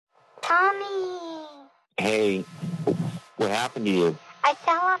Tommy! Hey, what happened to you? I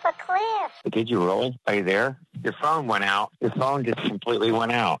fell off a cliff. Did you really? Are you there? Your phone went out. Your phone just completely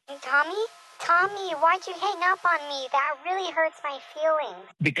went out. Tommy? Tommy, why'd you hang up on me? That really hurts my feelings.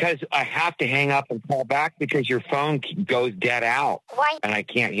 Because I have to hang up and call back because your phone goes dead out. Why? And I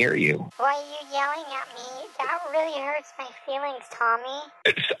can't hear you. Why are you yelling at me? That really hurts my feelings, Tommy.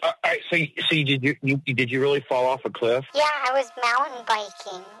 Did you really fall off a cliff? Yeah, I was mountain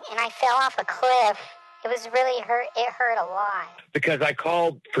biking, and I fell off a cliff. It was really hurt. It hurt a lot. Because I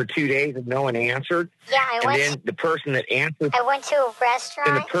called for 2 days and no one answered. Yeah, then the person that answered. I went to a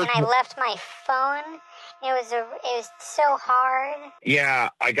restaurant and I left my phone. It was so hard. Yeah,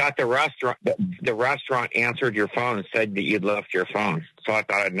 I got the restaurant. The restaurant answered your phone and said that you'd left your phone. So I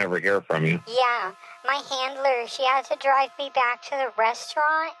thought I'd never hear from you. Yeah, my handler, she had to drive me back to the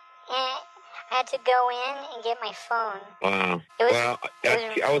restaurant, and I had to go in and get my phone. Wow.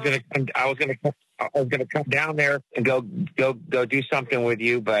 I was gonna come down there and go do something with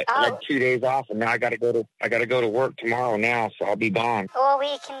you, but I had 2 days off, and now I gotta go to work tomorrow now, so I'll be gone. Well,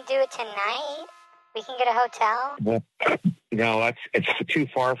 we can do it tonight. We can get a hotel. Well, no, it's too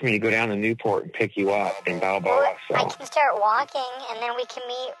far for me to go down to Newport and pick you up in Balboa. So I can start walking, and then we can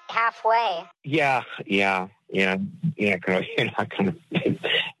meet halfway. Yeah. You're not gonna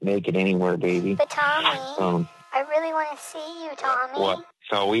make it anywhere, baby. But Tommy, I really want to see you, Tommy. What?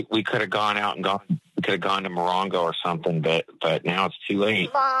 So we could have gone out and we could have gone to Morongo or something, but now it's too late.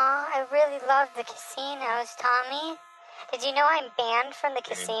 Aw, I really love the casinos, Tommy. Did you know I'm banned from the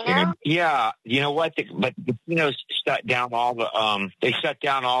casino? Yeah, you know what? But the casinos shut down all the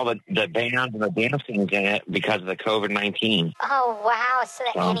the bands and the dancing in it because of the COVID-19. Oh wow! So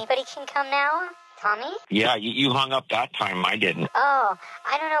that anybody can come now, Tommy? Yeah, you hung up that time. I didn't. Oh,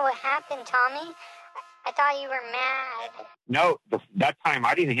 I don't know what happened, Tommy. I thought you were mad. No, that time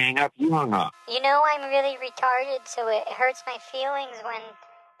I didn't hang up. You hung up. You know I'm really retarded, so it hurts my feelings when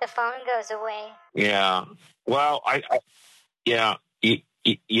the phone goes away. Yeah. Well,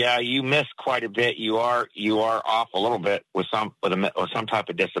 you missed quite a bit. You are off a little bit with some type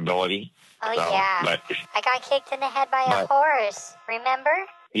of disability. Oh yeah. But I got kicked in the head by a horse. Remember?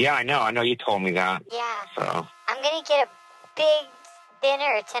 Yeah, I know. You told me that. Yeah. So I'm gonna get a big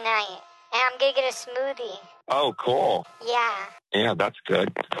dinner tonight, and I'm gonna get a smoothie. Oh, cool. Yeah. Yeah, that's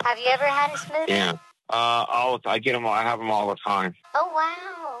good. Have you ever had a smoothie? Yeah. I get them. I have them all the time. Oh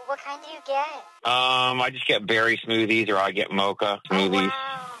wow! What kind do you get? I just get berry smoothies, or I get mocha smoothies. Oh,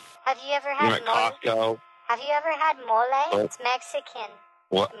 wow. Have you ever had at Costco? Have you ever had mole? It's Mexican.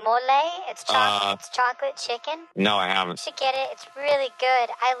 What? Mole? It's chocolate chicken. No, I haven't. You should get it. It's really good.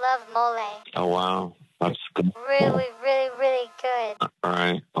 I love mole. Oh wow, that's good. Really, really, really good. All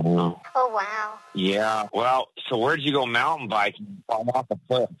right. Oh wow. Oh wow. Yeah. Well, so where did you go mountain biking? Fall off a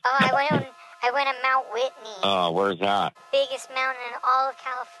cliff. Oh, I went to Mount Whitney. Oh, where's that? Biggest mountain in all of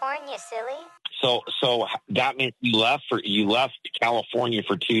California, silly. So that means you left California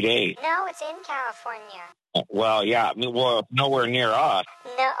for 2 days. No, it's in California. Well, yeah. I mean, nowhere near us.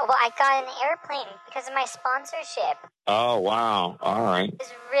 No, well, I got an airplane because of my sponsorship. Oh, wow. All right. It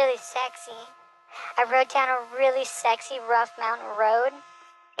was really sexy. I rode down a really sexy, rough mountain road.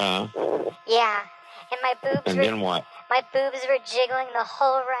 Yeah. And my boobs And then what? My boobs were jiggling the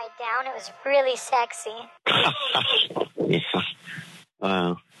whole ride down. It was really sexy. Yeah.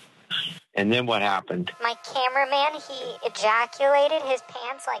 Wow. And then what happened? My cameraman, he ejaculated his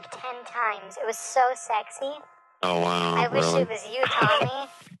pants like 10 times. It was so sexy. Oh, wow. I wish really? it was you, Tommy.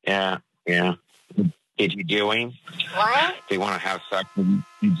 Yeah. Did you do him? What? Did he want to have sex with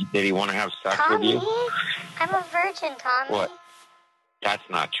you? Did he want to have sex with you? I'm a virgin, Tommy. What? That's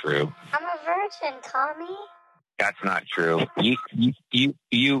not true. I'm a virgin, Tommy. That's not true. You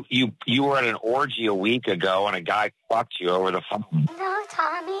were at an orgy a week ago, and a guy fucked you over the phone. No,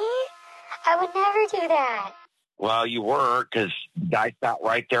 Tommy. I would never do that. Well, you were, because the guy sat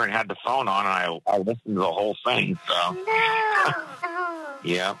right there and had the phone on, and I listened to the whole thing. So. No.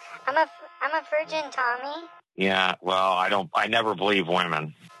 Yeah. I'm a virgin, Tommy. Yeah. Well, I never believe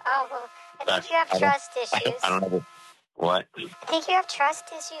women. Oh well, I think you have trust issues. I don't know. What? I think you have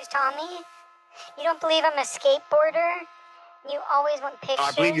trust issues, Tommy. You don't believe I'm a skateboarder? You always want pictures?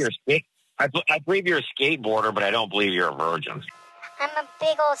 I believe you're a skateboarder, but I don't believe you're a virgin. I'm a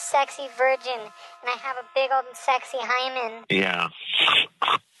big old sexy virgin, and I have a big old sexy hymen. Yeah.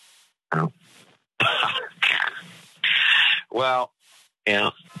 Well,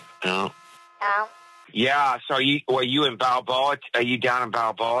 yeah. Oh. Yeah, so are you in Balboa? Are you down in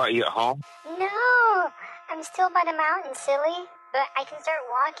Balboa? Are you at home? No, I'm still by the mountain, silly. But I can start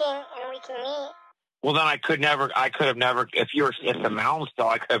walking, and we can meet. Well, then I could have never, if you were at the mountain still,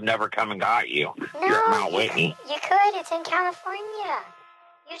 I could have never come and got you. No, you're at Mount Whitney. You could. It's in California.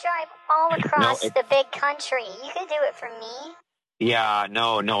 You drive all across the big country. You could do it for me. Yeah,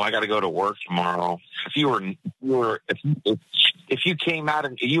 no, I got to go to work tomorrow. If you came out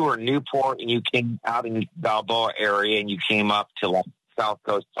and you were in Newport and you came out in Balboa area and you came up to like South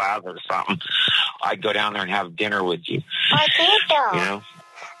Coast Plaza or something, I'd go down there and have dinner with you. Oh, I did though. You know?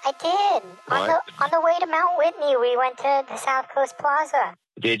 I did. On the way to Mount Whitney, we went to the South Coast Plaza.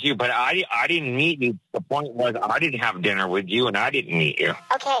 Did you? But I didn't meet you. The point was I didn't have dinner with you and I didn't meet you.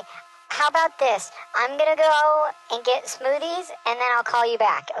 Okay. How about this? I'm going to go and get smoothies, and then I'll call you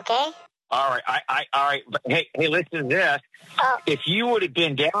back, okay? All right. All right. But hey, listen to this. Oh. If you would have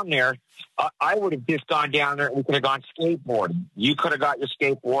been down there, I would have just gone down there and we could have gone skateboarding. You could have got your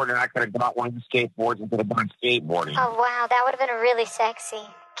skateboard, and I could have got one of your skateboards and could have gone skateboarding. Oh, wow. That would have been really sexy.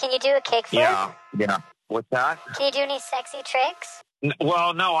 Can you do a kickflip? Yeah. What's that? Can you do any sexy tricks?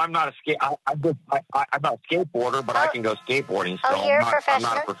 Well, no, I'm not I'm not a skateboarder, but I can go skateboarding. So you're a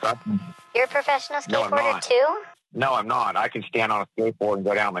professional? I'm not a professional. You're a professional skateboarder, no, I'm not. too? No, I'm not. I can stand on a skateboard and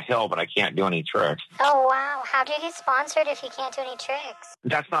go down the hill, but I can't do any tricks. Oh, wow. How do you get sponsored if you can't do any tricks?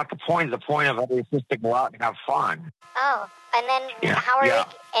 That's not the point. The point of it is just to go out and have fun. Oh, and then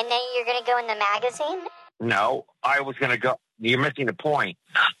and then you're going to go in the magazine? No, I was going to go. You're missing the point.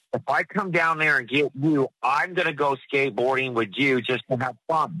 If I come down there and get you, I'm going to go skateboarding with you just to have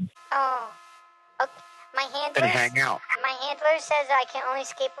fun. Oh. Okay. My handler. And hang out. My handler says I can only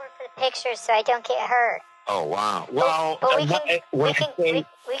skateboard for the pictures so I don't get hurt. Oh, wow. Well, but we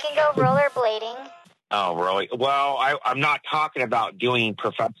can go rollerblading. Oh, really? Well, I'm not talking about doing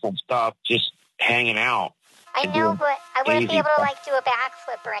professional stuff, just hanging out. I know, but I wouldn't be able to, do a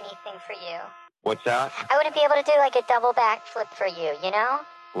backflip or anything for you. What's that? I wouldn't be able to do, a double backflip for you, you know?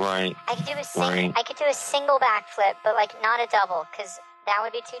 Right. I could do a single backflip, but, not a double, because that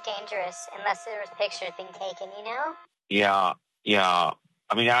would be too dangerous unless there was a picture being taken, you know? Yeah.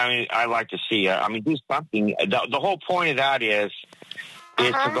 I mean, I like to see it. I mean, do something. The whole point of that is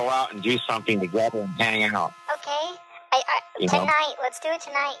to go out and do something together and hang out. Okay. Tonight. Let's do it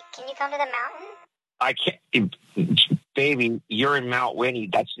tonight. Can you come to the mountain? I can't. Baby, you're in Mount Whitney.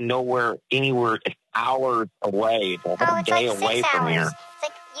 That's anywhere. It's hours away. It's a whole day away from here. It's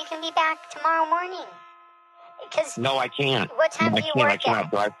like you can be back tomorrow morning. No, I can't. What time do you work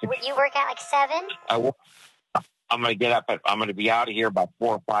at? You work at 7? I'm going to get up I'm going to be out of here by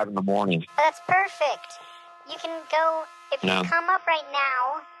 4 or 5 in the morning. Oh, that's perfect. You can go, if you come up right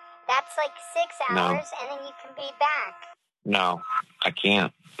now, that's 6 hours, and then you can be back. No, I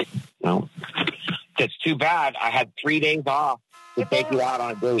can't. No. That's too bad. I had 3 days off to take you out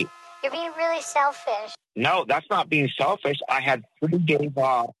on a date. You're being really selfish. No, that's not being selfish. I had 3 days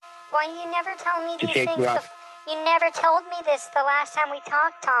off. Well, you never tell me these things. You never told me this the last time we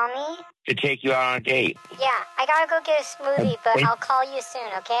talked, Tommy. To take you out on a date. Yeah, I gotta go get a smoothie, but I'll call you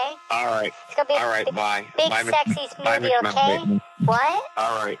soon, okay? All right. It's gonna be bye. Big bye, sexy smoothie, okay? What?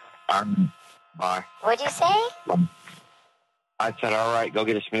 All right. Bye. What'd you say? I said, all right, go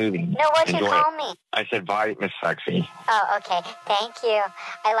get a smoothie. No, what'd you call me? I said, bye, Miss Sexy. Oh, okay. Thank you.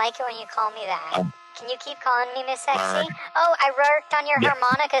 I like it when you call me that. Can you keep calling me Miss Sexy? Right. Oh, I worked on your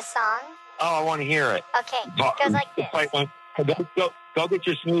harmonica song. Oh, I want to hear it. Okay, it goes like this. Go get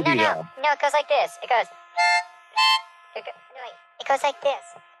your smoothie now. No, it goes like this. It goes like this.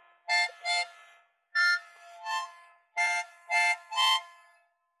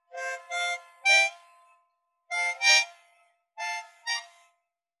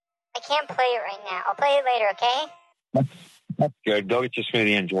 I can't play it right now. I'll play it later, okay? That's good. Go get your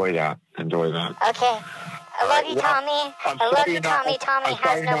smoothie. Enjoy that. Okay. I love you, Tommy. I love you, Tommy. Tommy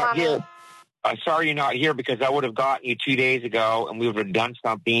has no mommy. I'm sorry you're not here because I would have gotten you 2 days ago and we would have done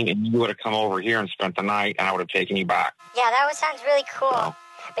something and you would have come over here and spent the night and I would have taken you back. Yeah, that sounds really cool. So,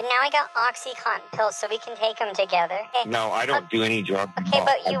 but now I got OxyContin pills so we can take them together. Okay. No, I don't do any drugs. Okay,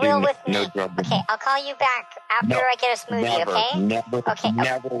 but you will with me. No drugs. Okay, I'll call you back after I get a smoothie, okay?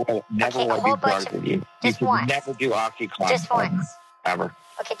 Never will do drugs with you. Just you once. Never do OxyContin. Just once. Ever.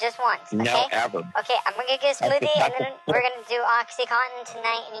 Okay, just once. Okay? No, ever. Okay, I'm going to get a smoothie and then we're going to do OxyContin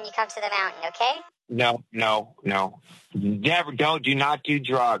tonight and then you come to the mountain, okay? No. Never. Do not do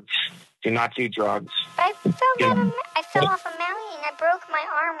drugs. Do not do drugs. But I fell off a mountain. I broke my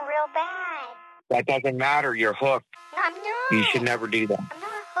arm real bad. That doesn't matter. You're hooked. No, I'm not. You should never do that. I'm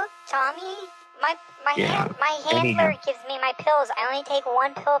not hooked, Tommy. My handler gives me my pills. I only take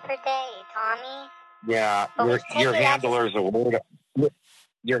 1 pill per day, Tommy. Yeah, your handler's a weirdo.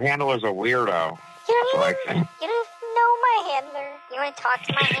 Your handler's a weirdo. You don't know my handler. You want to talk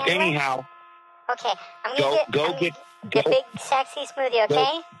to my handler? Anyhow. Okay, I'm gonna get the big sexy smoothie.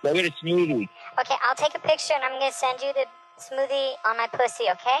 Okay. Go get a smoothie. Okay, I'll take a picture and I'm gonna send you the smoothie on my pussy.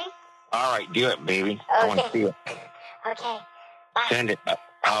 Okay. All right, do it, baby. Okay. I want to see it. Okay. Bye. Send it.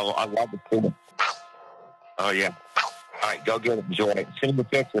 I love to see it. Oh yeah. All right, go get it. Enjoy it. Send the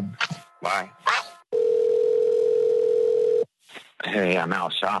picture. Bye. Bye. Hey, I'm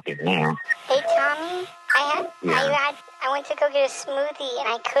out shopping now. Hey, Tommy. I went to go get a smoothie and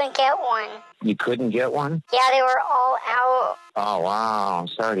I couldn't get one. You couldn't get one? Yeah, they were all out. Oh, wow. I'm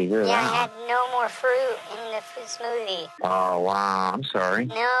sorry to hear that. Yeah, I had no more fruit in the smoothie. Oh, wow. I'm sorry.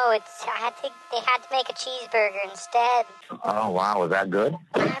 No, they had to make a cheeseburger instead. Oh, wow. Was that good?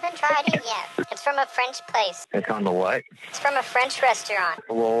 I haven't tried it yet. It's from a French place. It's on the what? It's from a French restaurant.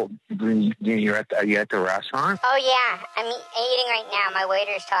 Well, you're at the restaurant? Oh, yeah. I'm eating right now. My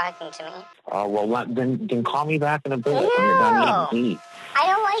waiter's talking to me. Oh, well, then call me back in a bit when you're done eating.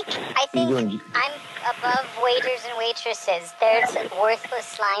 I think I'm above waiters and waitresses. They're worthless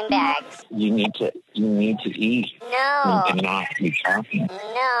slime bags. You need to eat. No. And not be talking.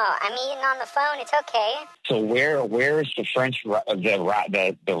 No, I'm eating on the phone. It's okay. So where is the French the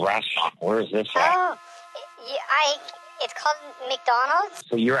restaurant? Where is this at? Oh, it's called McDonald's.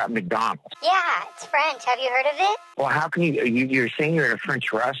 So you're at McDonald's? Yeah, it's French. Have you heard of it? Well, how can you're saying you're at a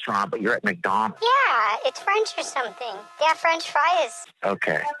French restaurant, but you're at McDonald's? Yeah, it's French or something. They have French fries.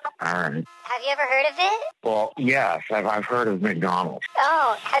 Okay, all right. Have you ever heard of it? Well, yes, I've heard of McDonald's.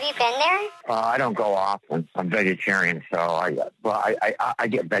 Oh, have you been there? I don't go often. I'm vegetarian, so I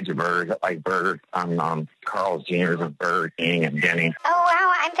get veggie burgers. I like burgers on Carl's Jr. and Burger King and Denny's. Oh,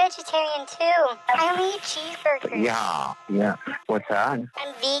 wow, I'm vegetarian too. I only eat cheeseburgers. Yeah. What's that? I'm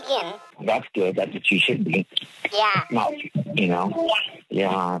vegan. That's good. That's what you should be. Yeah. Not,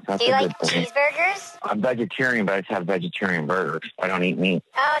 yeah, that's Do you a like good thing. cheeseburgers? I'm vegetarian, but I just have vegetarian burgers. I don't eat meat.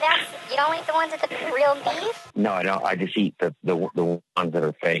 Oh, you don't like the ones with the real beef? No, I don't. I just eat the ones that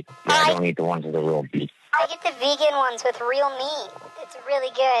are fake. Yeah, I don't eat the ones with the real beef. I get the vegan ones with real meat. It's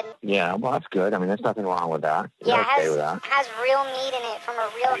really good. Yeah, well, that's good. I mean, there's nothing wrong with that. Yeah, it has real meat in it from a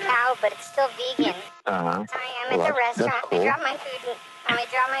real cow, but it's still vegan. Uh-huh. Sorry, I'm at the restaurant. Cool. I dropped my food. I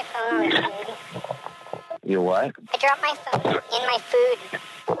dropped my phone on the food. You what? I dropped my phone in my food.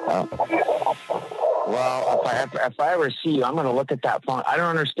 Well, if I ever see you, I'm going to look at that phone. I don't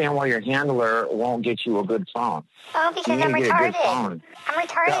understand why your handler won't get you a good phone. Oh, because I'm retarded. I'm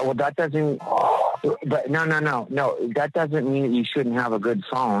retarded. Well, that doesn't... But no. That doesn't mean that you shouldn't have a good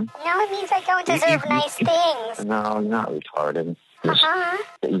phone. No, it means I don't deserve nice things. No, you're not retarded.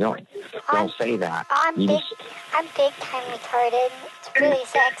 You don't say that. I'm big time retarded. It's really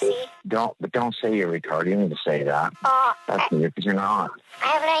sexy. Don't say you're retarded. You need to say that. That's weird because you're not. I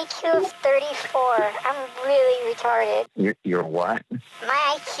have an IQ of 34. I'm really retarded. You're what?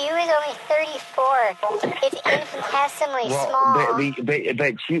 My IQ is only 34. It's infinitesimally small. But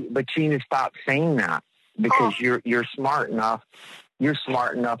you need to stop saying that because you're smart enough. You're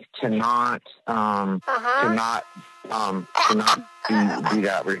smart enough to not be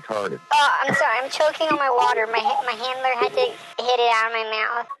that retarded. Oh, I'm sorry. I'm choking on my water. My handler had to hit it out of my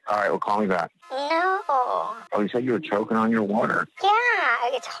mouth. All right, well, call me back. No. Oh, you said you were choking on your water. Yeah,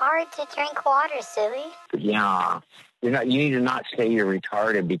 it's hard to drink water, silly. Yeah. You need to not say you're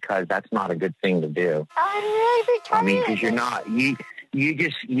retarded because that's not a good thing to do. Oh, I'm really retarded. I mean, because you're not. You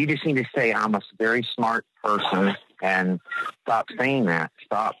just need to say I'm a very smart person. And stop saying that.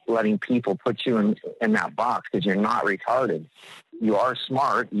 Stop letting people put you in that box because you're not retarded. You are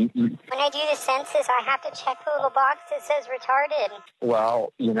smart. When I do the census, I have to check the little box that says retarded.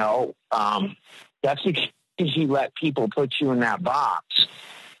 Well, that's because you let people put you in that box.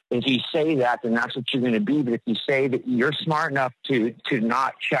 If you say that, then that's what you're going to be. But if you say that you're smart enough to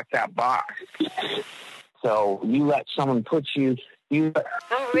not check that box, so you let someone put you... I'm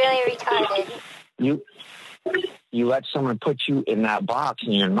really retarded. You let someone put you in that box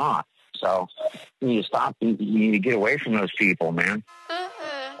and you're not. So you need to stop. You need to get away from those people, man.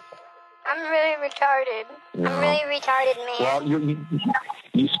 I'm really retarded. No. I'm really retarded, man. Well,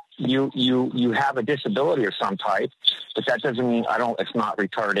 you have a disability of some type, but that doesn't mean it's not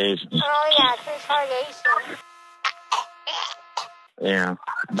retardation. Oh yeah, it's retardation. Yeah,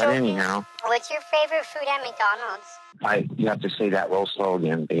 but anyhow. What's your favorite food at McDonald's? You have to say that real slow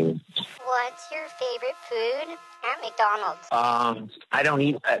again, baby. What's your favorite food at McDonald's? I don't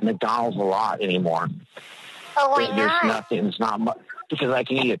eat at McDonald's a lot anymore. Oh, why not? There's nothing. It's not much. Because I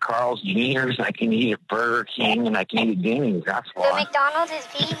can eat at Carl's Jr., I can eat at Burger King, and I can eat at Denny's. That's why. So McDonald's is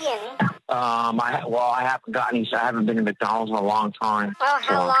vegan? I haven't gotten. I haven't been to McDonald's in a long time. Oh,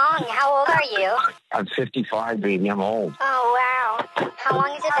 how long? How old are you? I'm 55, baby. I'm old. Oh, wow. How long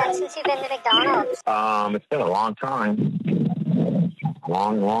has it been since you've been to McDonald's? It's been a long time.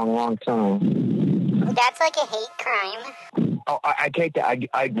 Long time. That's like a hate crime. Oh, I take that.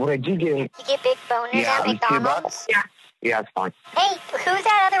 What I do get. You get big boners at McDonald's? Yeah. Yeah, it's fine. Hey, who's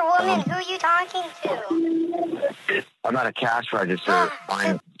that other woman? Who are you talking to? I'm at a cash register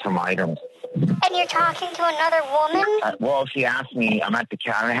buying some items. And you're talking to another woman? Well, she asked me. I'm at the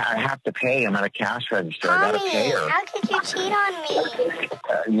cash. I have to pay. I'm at a cash register. Tommy, I gotta pay her. how could you cheat on me?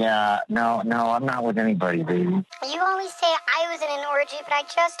 No, I'm not with anybody, baby. You always say I was in an orgy, but I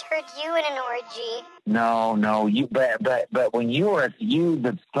just heard you in an orgy. No, you. But when you were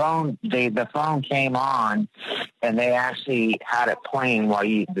the phone came on, and they actually had it playing while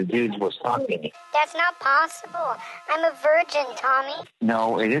the dudes was fucking. That's not possible. I'm a virgin, Tommy.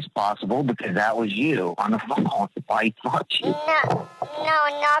 No, it is possible because that was you on the phone. I thought you. No,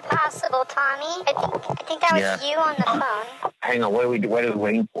 not possible, Tommy. I think that was you on the phone. Hang on, what are we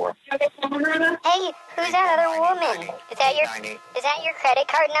waiting for? Hey, who's that other woman? Is that your credit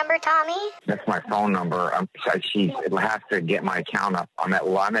card number, Tommy? That's my phone number. It has to get my account up. I'm at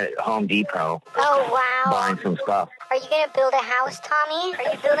Home Depot. Oh, wow. Buying some stuff. Are you going to build a house, Tommy? Are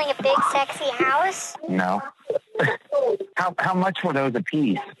you building a big, sexy house? No. How much were those a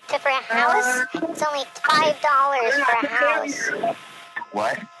piece? For a house? It's only $5 for a house.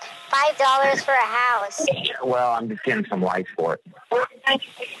 What? $5 for a house. Well, I'm just getting some lights for it.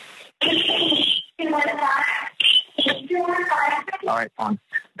 All right, fine.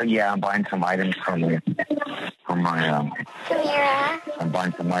 But yeah, I'm buying some items from my. Kamira. I'm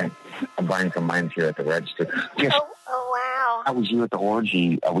buying some items here at the register. Just, wow. I was you at the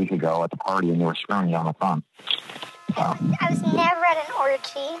orgy a week ago at the party, and you were screwing me on the phone. I was never at an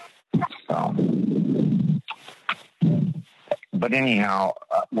orgy. But anyhow,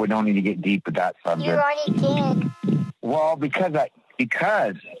 we don't need to get deep with that subject. You already did. Well, because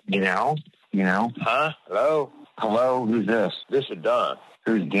you know. Huh? Hello, who's this? This is Don.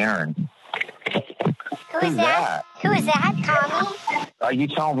 Who's Darren? Who's that? Who is that, Tommy? You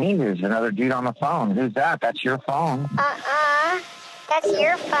told me there's another dude on the phone. Who's that? That's your phone. That's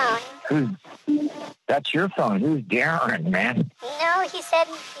your phone. That's your phone. Who's Darren, man? No, he said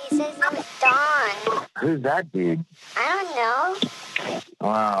his name was Don. Who's that dude? I don't know.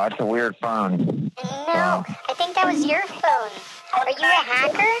 Wow, that's a weird phone. No, I think that was your phone. Are you a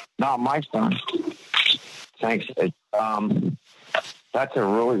hacker? Not my phone. Thanks. That's a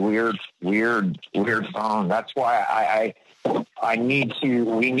really weird phone. That's why we need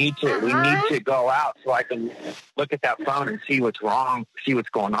to go out so I can look at that phone and see what's wrong, see what's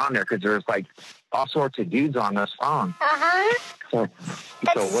going on there, because there's like all sorts of dudes on this phone. So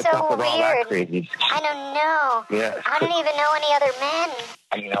what's up with all that crazy? I don't know. Yeah. I don't even know any other men.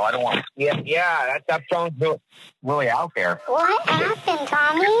 I don't want. Yeah. That phone's really out there. What happened,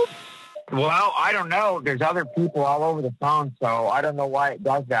 Tommy? Well, I don't know. There's other people all over the phone, so I don't know why it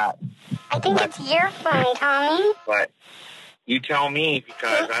does that. I think it's your phone, Tommy. But you tell me,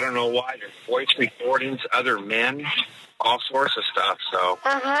 because I don't know why. There's voice recordings, other men, all sorts of stuff, so.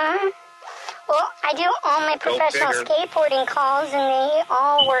 Well, I do all my professional skateboarding calls, and they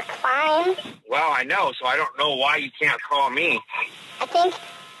all work fine. Well, I know, so I don't know why you can't call me. I think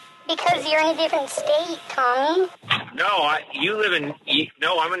because you're in a different state, Tommy. No, you live in.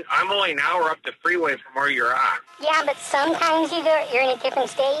 No, I'm only an hour up the freeway from where you're at. Yeah, but sometimes you're in a different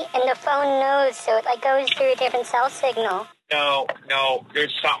state, and the phone knows, so it like goes through a different cell signal. No,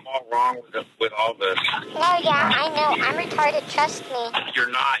 there's something all wrong with all this. No, yeah, I know. I'm retarded, trust me. You're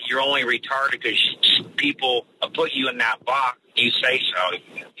not. You're only retarded because people put you in that box. You say so.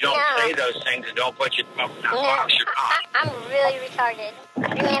 You don't say those things and don't put yourself in that box. You're not. I'm really retarded.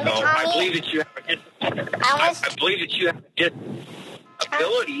 Remember, Tommy? I believe that you have I believe that you have a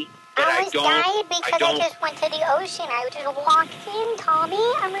disability. I almost died because I just went to the ocean. I just walked in, Tommy.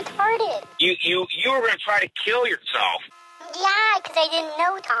 I'm retarded. You were going to try to kill yourself. Yeah, because I didn't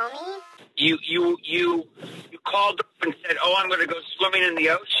know, Tommy. You called up and said, "Oh, I'm going to go swimming in the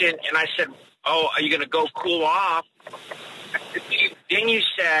ocean," and I said, "Oh, are you going to go cool off?" Then you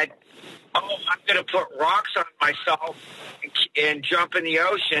said, "Oh, I'm going to put rocks on myself and jump in the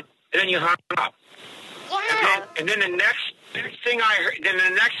ocean," and then you hung up. Yeah. And then the next thing I heard,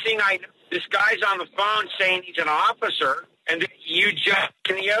 this guy's on the phone saying he's an officer, and then you jumped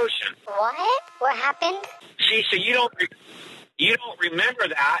in the ocean. What? What happened? See, so you don't remember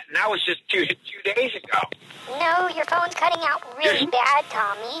that, and that was just two days ago. No, your phone's cutting out really bad,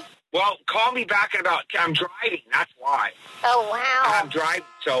 Tommy. Well, call me back in I'm driving, that's why. Oh, wow. I'm driving,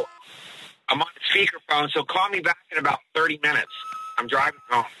 so I'm on speakerphone, so call me back in about 30 minutes. I'm driving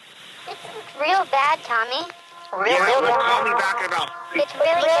home. It's real bad, Tommy. Real bad. Call me back in about... It's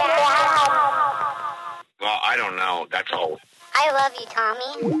really bad. Well, I don't know. That's all. I love you,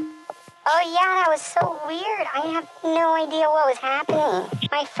 Tommy. Oh, yeah, that was so weird. I have no idea what was happening.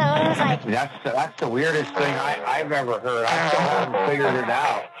 My phone was like... That's the weirdest thing I've ever heard. I still haven't figured it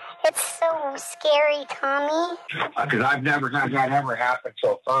out. It's so scary, Tommy. Because I've never had that ever happen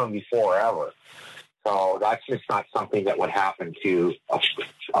to a phone before, ever. So that's just not something that would happen to a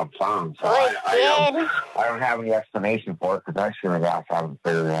phone. So I don't have any explanation for it because I sure enough haven't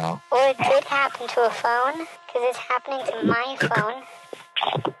figured it out. Well, it did happen to a phone because it's happening to my phone.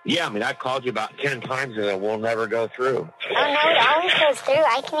 Yeah, I mean, I called you about 10 times and it will never go through. Oh, no, it always goes through.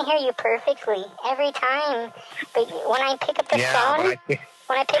 I can hear you perfectly every time. But when I pick up the phone...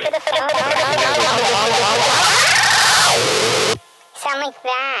 When I pick up the phone, sound like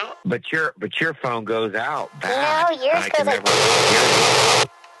that. But your phone goes out bad. No, yours goes like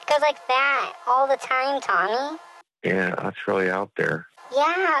that all the time, Tommy. Yeah, that's really out there.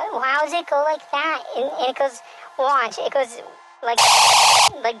 Yeah, well, how does it go like that? And it goes, watch, it goes like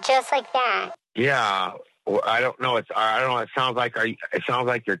just like that. Yeah, well, I don't know. I don't know. It sounds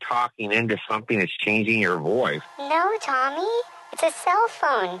like you're talking into something that's changing your voice. No, Tommy. It's a cell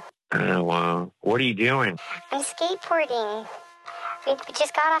phone. Oh, wow. What are you doing? I'm skateboarding. We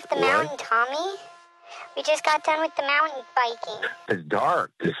just got off the mountain, Tommy. We just got done with the mountain biking. It's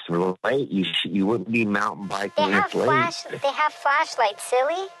dark. It's late. You wouldn't be mountain biking this late. They have flashlights,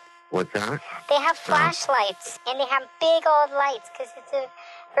 silly. What's that? They have flashlights, and they have big old lights because it's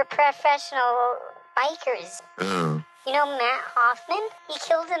for professional bikers. Oh. You know Matt Hoffman? He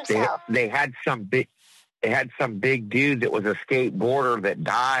killed himself. They had some big dude that was a skateboarder that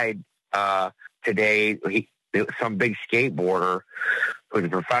died today. Some big skateboarder who was a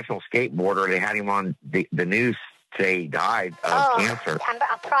professional skateboarder. They had him on the news today. He died of cancer.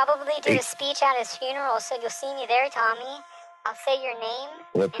 I'll probably do a speech at his funeral, so you'll see me there, Tommy. I'll say your name.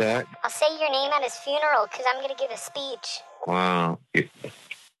 What's that? I'll say your name at his funeral because I'm going to give a speech. Wow.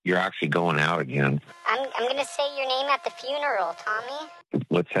 You're actually going out again. I'm going to say your name at the funeral, Tommy.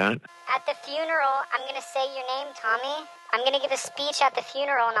 What's that? At the funeral, I'm going to say your name, Tommy. I'm going to give a speech at the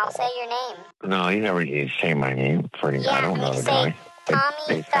funeral, and I'll say your name. No, you never need to say my name. I don't know the guy.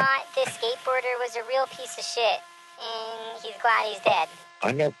 Tommy thought this skateboarder was a real piece of shit, and he's glad he's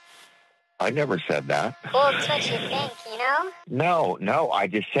dead. I never said that. Well, that's what you think, you know? No. I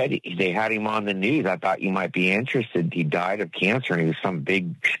just said they had him on the news. I thought you might be interested. He died of cancer, and he was some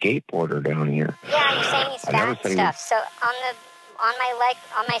big skateboarder down here. Yeah, you're saying he's fat and stuff. So on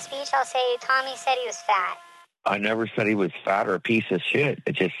my speech, I'll say Tommy said he was fat. I never said he was fat or a piece of shit.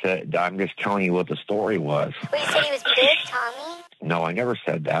 It just said I'm just telling you what the story was. Well, you said he was big, Tommy. No, I never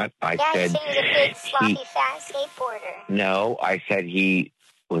said that. You said he was a big, sloppy, fat skateboarder. No, I said he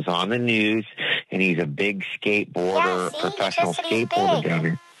was on the news, and he's a big skateboarder, professional skateboarder down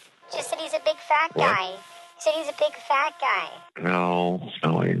here. Just said he's a big fat guy. He said he's a big fat guy. No,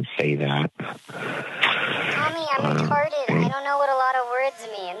 I didn't say that. Tommy, I'm retarded. I don't know what a lot of words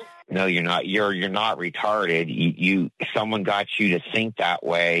mean. No, you're not. You're not retarded. Someone got you to think that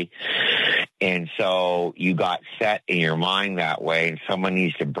way, and so you got set in your mind that way. And someone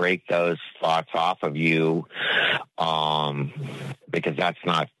needs to break those thoughts off of you, because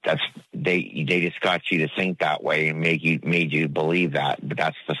they just got you to think that way and made you believe that. But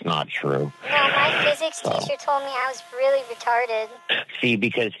that's just not true. No, my physics teacher told me I was really retarded. See,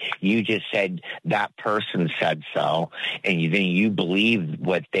 because you just said that person said so, and then you believe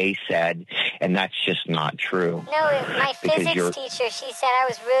what they said, and that's just not true. No, my physics teacher, she said I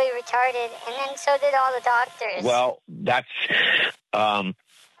was really retarded, and then so did all the doctors. Well, that's... and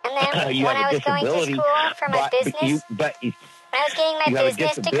then when I was going to school for my business... when I was getting my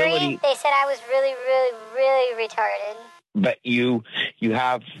business degree, they said I was really, really, really retarded. But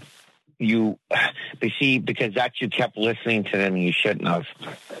because you kept listening to them, you shouldn't have.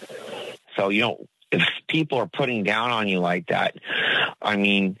 So if people are putting down on you like that, I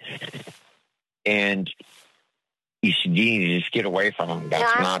mean, and you need to just get away from them.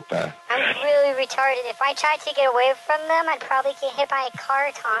 I'm really retarded. If I tried to get away from them, I'd probably get hit by a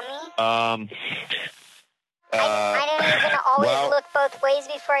car, Tommy. I didn't even always look both ways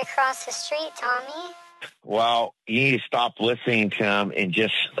before I crossed the street, Tommy. Well, you need to stop listening to them and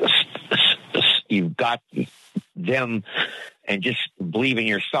just, you've got them, and just believe in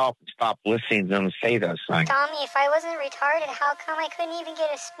yourself and stop listening to them say those things. Tommy, if I wasn't retarded, how come I couldn't even get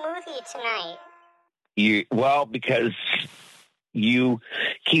a smoothie tonight? Because you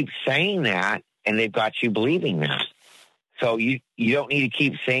keep saying that, and they've got you believing that. So you don't need to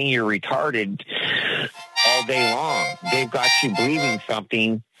keep saying you're retarded all day long. They've got you believing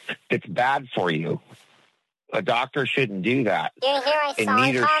something that's bad for you. A doctor shouldn't do that. You hear my song,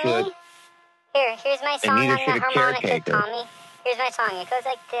 neither Tommy? should. Here's my song on the harmonica, caretaker. Tommy. Here's my song. It goes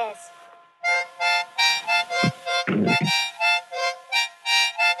like this.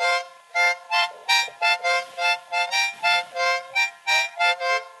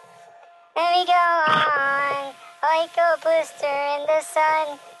 Let me go on, like a blister in the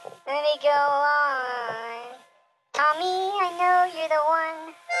sun. Let me go on. Tommy, I know you're the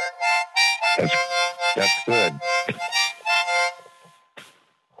one. That's good.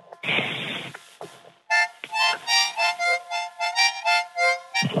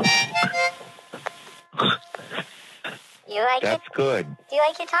 You like That's it? good. Do you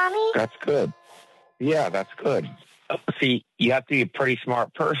like it, Tommy? That's good. Yeah, that's good. See, you have to be a pretty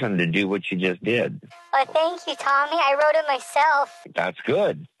smart person to do what you just did. Oh, thank you, Tommy. I wrote it myself. That's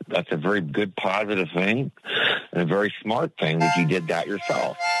good. That's a very good, positive thing, and a very smart thing that you did that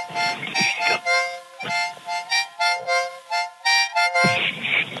yourself.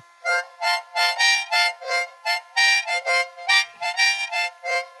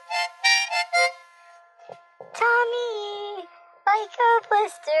 Tommy, like a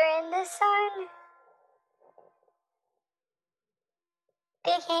blister in the sun.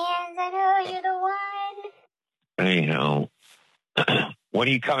 Big hands, I know you're the one. Anyhow, when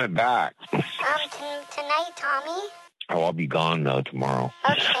are you coming back? Tonight, Tommy. Oh, I'll be gone, though, tomorrow.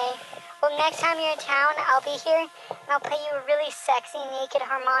 Okay. Well, next time you're in town, I'll be here, and I'll play you a really sexy, naked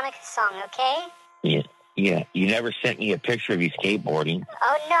harmonica song, okay? Yeah. You never sent me a picture of you skateboarding.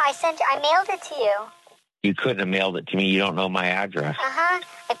 Oh, no, I mailed it to you. You couldn't have mailed it to me. You don't know my address. Uh-huh.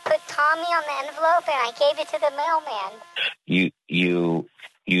 I put Tommy on the envelope, and I gave it to the mailman.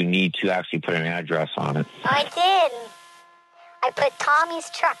 You need to actually put an address on it. Oh, I did. I put Tommy's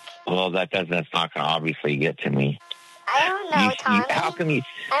truck. Well, that's not going to obviously get to me. I don't know, Tommy. How come you...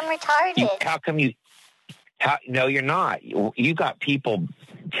 I'm retarded. How come you... no, you're not. You got people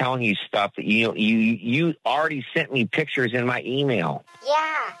telling you stuff that you already sent me pictures in my email.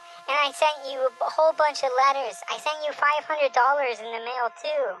 Yeah. And I sent you a whole bunch of letters. I sent you $500 in the mail,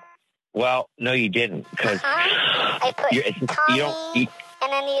 too. Well, no, you didn't. Because I put Tommy,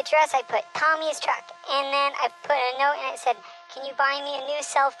 and then the address I put, Tommy's truck. And then I put a note, and it said, can you buy me a new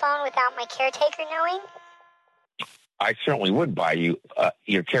cell phone without my caretaker knowing? I certainly would buy you.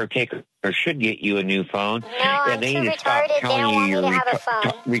 Your caretaker should get you a new phone. No, I'm too retarded. They don't want me to have a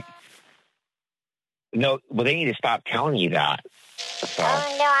phone. No, well, they need to stop telling you that. So,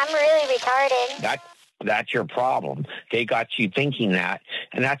 oh, no, I'm really retarded. That's your problem. They got you thinking that,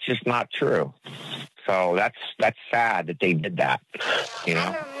 and that's just not true. So that's sad that they did that. You know?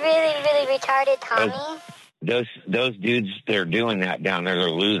 I'm really, really retarded, Tommy. Those dudes, they're doing that down there. They're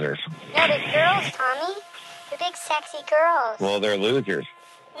losers. No, they're girls, Tommy. They're big, sexy girls. Well, they're losers.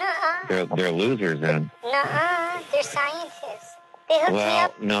 Nuh-uh. They're losers then. Nuh-uh. They're scientists. They hooked me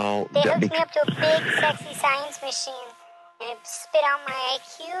up. No. They hooked me up to a big, sexy science machine. And it spit out my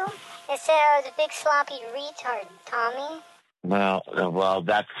IQ. It said I was a big, sloppy retard, Tommy. Well,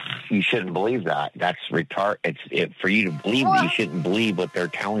 that's, you shouldn't believe that. That's retard. For you to believe that, you shouldn't believe what they're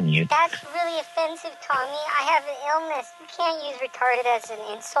telling you. That's really offensive, Tommy. I have an illness. You can't use retarded as an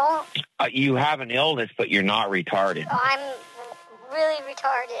insult. You have an illness, but you're not retarded. Oh, I'm really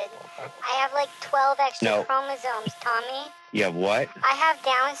retarded. I have like 12 extra chromosomes, Tommy. You have what? I have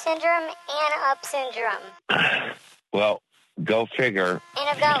Down syndrome and Up syndrome. Well, go figure. And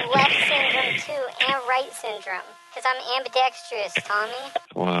I've got left syndrome, too, and right syndrome. Because I'm ambidextrous, Tommy.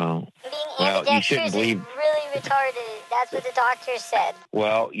 Wow. Being ambidextrous is really retarded. That's what the doctor said.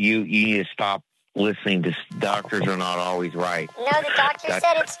 Well, you need to stop listening to doctors are not always right. No, the doctor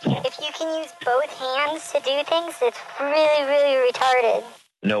said if you can use both hands to do things, it's really, really retarded.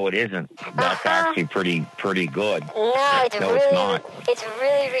 No, it isn't. That's actually pretty good. No, it's not. It's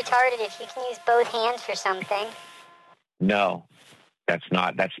really retarded if you can use both hands for something. No. That's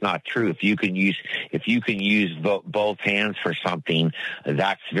not true. If you can use both hands for something,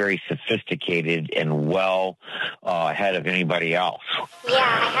 that's very sophisticated and well ahead of anybody else. Yeah,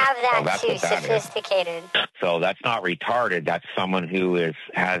 I have that too. Sophisticated. So that's not retarded. That's someone who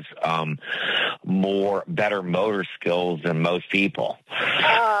has better motor skills than most people.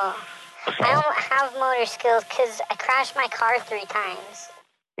 Oh, so. I don't have motor skills because I crashed my car 3 times.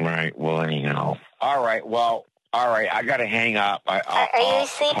 Right. Well, anyhow. All right. Well. All right, I got to hang up. Are you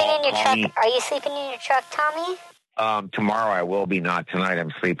sleeping in your truck? Are you sleeping in your truck, Tommy? Tomorrow I will be. Not tonight.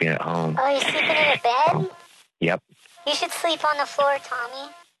 I'm sleeping at home. Oh, you're sleeping in a bed? Yep. You should sleep on the floor, Tommy.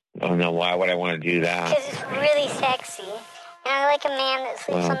 Oh, no, why would I want to do that? Because it's really sexy. And I like a man that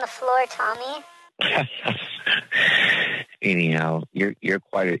sleeps on the floor, Tommy. Anyhow, you're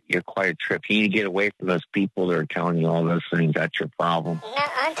quite a trip. You need to get away from those people that are telling you all those things. That's your problem.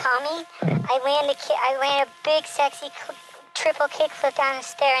 Nuh-uh, Tommy. I land a big, sexy triple kickflip down the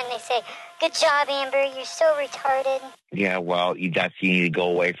stair, and they say, "Good job, Amber. You're so retarded." Yeah, well, you need to go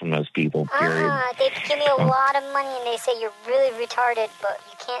away from those people, period. They give me a lot of money, and they say you're really retarded, but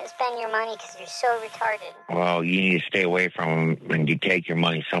you can't spend your money because you're so retarded. Well, you need to stay away from them, and you take your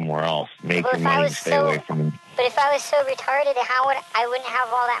money somewhere else. Make your money and stay away from them. But if I was so retarded, I wouldn't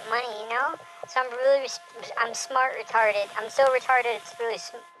have all that money, you know? So I'm smart retarded. I'm so retarded, it's really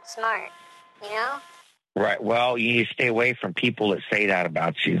smart, you know? Right. Well, you need to stay away from people that say that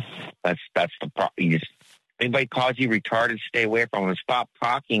about you. That's the problem. Anybody calls you retarded, stay away from them. Stop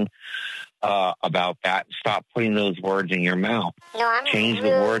talking about that. Stop putting those words in your mouth. No, I'm Change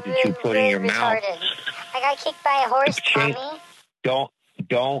really, the words that you put in your retarded. mouth. I got kicked by a horse, Tommy.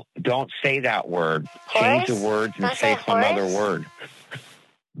 Don't say that word. Horse? Change the words and say some other word.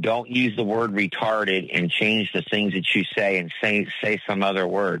 Don't use the word retarded and change the things that you say and say some other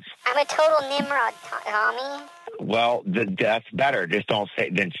words. I'm a total Nimrod, Tommy. Well, that's better. Just don't say,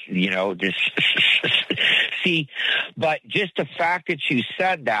 just see. But just the fact that you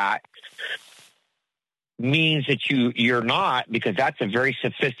said that means that you're not, because that's a very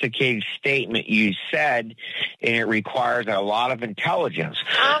sophisticated statement you said, and it requires a lot of intelligence.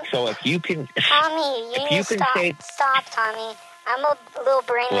 So if you can, Tommy, you need to stop, Tommy. I'm a little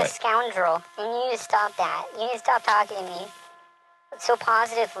brainless scoundrel, and you need to stop that. You need to stop talking to me so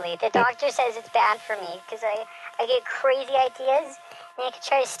positively. The doctor says it's bad for me because I get crazy ideas, and I could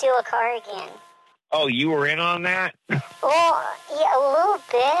try to steal a car again. Oh, you were in on that? Oh, yeah, a little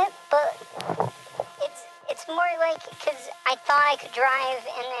bit, but it's more like because I thought I could drive,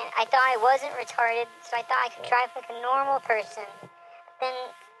 and then I thought I wasn't retarded, so I thought I could drive like a normal person. Then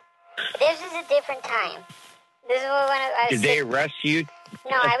this is a different time. This is when I was. Did they arrest you?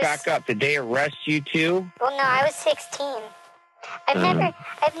 No, I was. Back up. Did they arrest you too? Well, no, I was 16. I've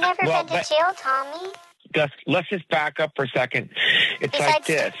never been to jail, Tommy. Let's just back up for a second. It's like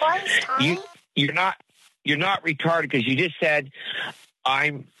this. Twice, Tommy. You're not retarded because you just said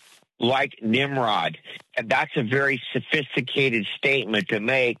I'm like Nimrod, and that's a very sophisticated statement to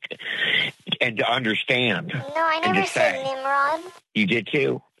make and to understand. No, I never said Nimrod. You did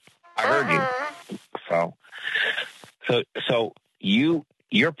too. I heard you. So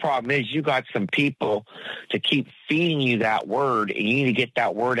your problem is you got some people to keep feeding you that word, and you need to get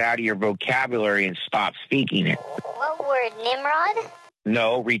that word out of your vocabulary and stop speaking it. What word, Nimrod?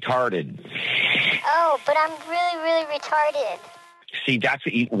 No, retarded. Oh, but I'm really, really retarded. See, that's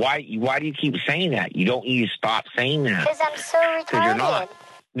why do you keep saying that? You don't need to stop saying that. Because I'm so retarded. Because you're not.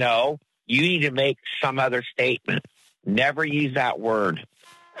 No, you need to make some other statement. Never use that word.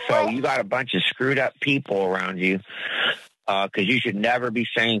 So you got a bunch of screwed up people around you because you should never be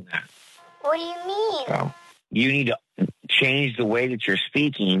saying that. What do you mean? So you need to change the way that you're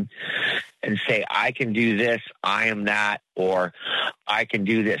speaking and say, I can do this, I am that, or I can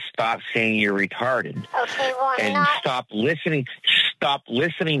do this. Stop saying you're retarded. Okay, well, I'm not. Stop listening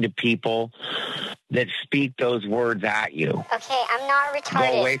to people that speak those words at you. Okay, I'm not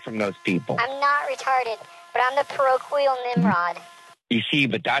retarded. Go away from those people. I'm not retarded, but I'm the parochial Nimrod. You see,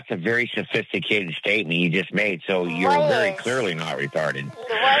 but that's a very sophisticated statement you just made, so you're very clearly not retarded.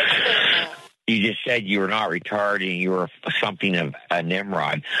 What statement? You just said you were not retarded and you were something of a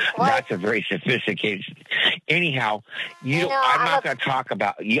Nimrod. What? That's a very sophisticated. Anyhow, I'm not going to talk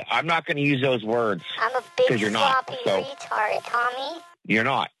about. I'm not going to use those words. I'm a big sloppy retard, Tommy. You're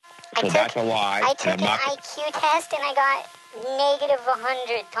not. So that's a lie. I took an IQ test and I got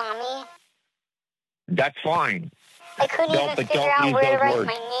 -100, Tommy. That's fine. I couldn't even figure out where to write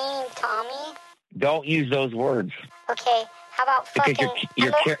my name, Tommy. Don't use those words. Okay, how about fucking...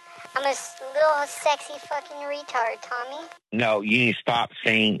 Because I'm a little sexy fucking retard, Tommy. No, you need to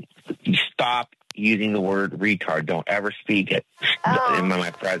stop using the word retard. Don't ever speak it in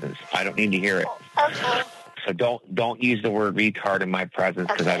my presence. I don't need to hear it. Okay. So don't use the word retard in my presence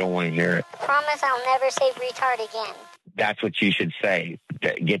because I don't want to hear it. Promise I'll never say retard again. That's what you should say.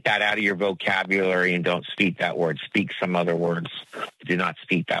 Get that out of your vocabulary and don't speak that word. Speak some other words. Do not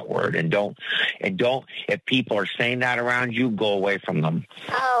speak that word. And don't, if people are saying that around you, go away from them.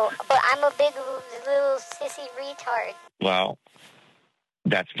 Oh, but I'm a big little sissy retard. Well,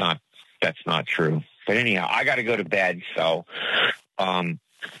 that's not true. But anyhow, I got to go to bed. So,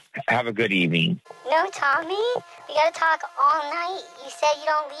 have a good evening. No, Tommy. We got to talk all night. You said you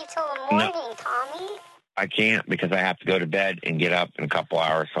don't leave till the morning, Tommy. I can't because I have to go to bed and get up in a couple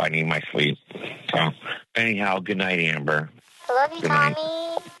hours, so I need my sleep. So, anyhow, good night, Amber. I love you, Good Tommy.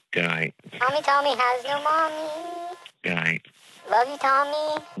 night. Good night. Tommy has no mommy. Good night. Love you,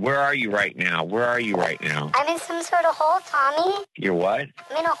 Tommy. Where are you right now? I'm in some sort of hole, Tommy. You're what?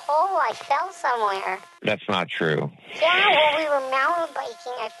 I'm in a hole. I fell somewhere. That's not true. Yeah, well, we were mountain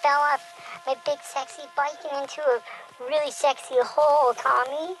biking. I fell off my big, sexy bike and into a really sexy hole,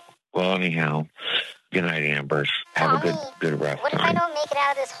 Tommy. Well, anyhow, good night, Amber. Have Tommy, a good rest what if I don't make it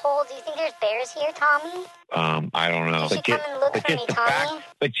out of this hole? Do you think there's bears here, Tommy? I don't know. You should come and look for me, Tommy.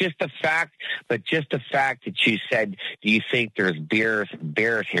 But just the fact that you said, do you think there's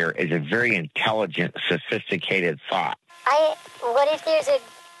bears here is a very intelligent, sophisticated thought. What if there's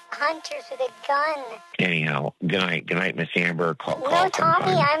hunters with a gun? Anyhow, good night, Miss Amber. No,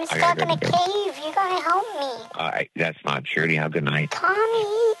 Tommy, I'm stuck in a cave. You gotta help me. That's not true. Anyhow, good night. Tommy,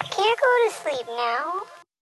 I can't go to sleep now.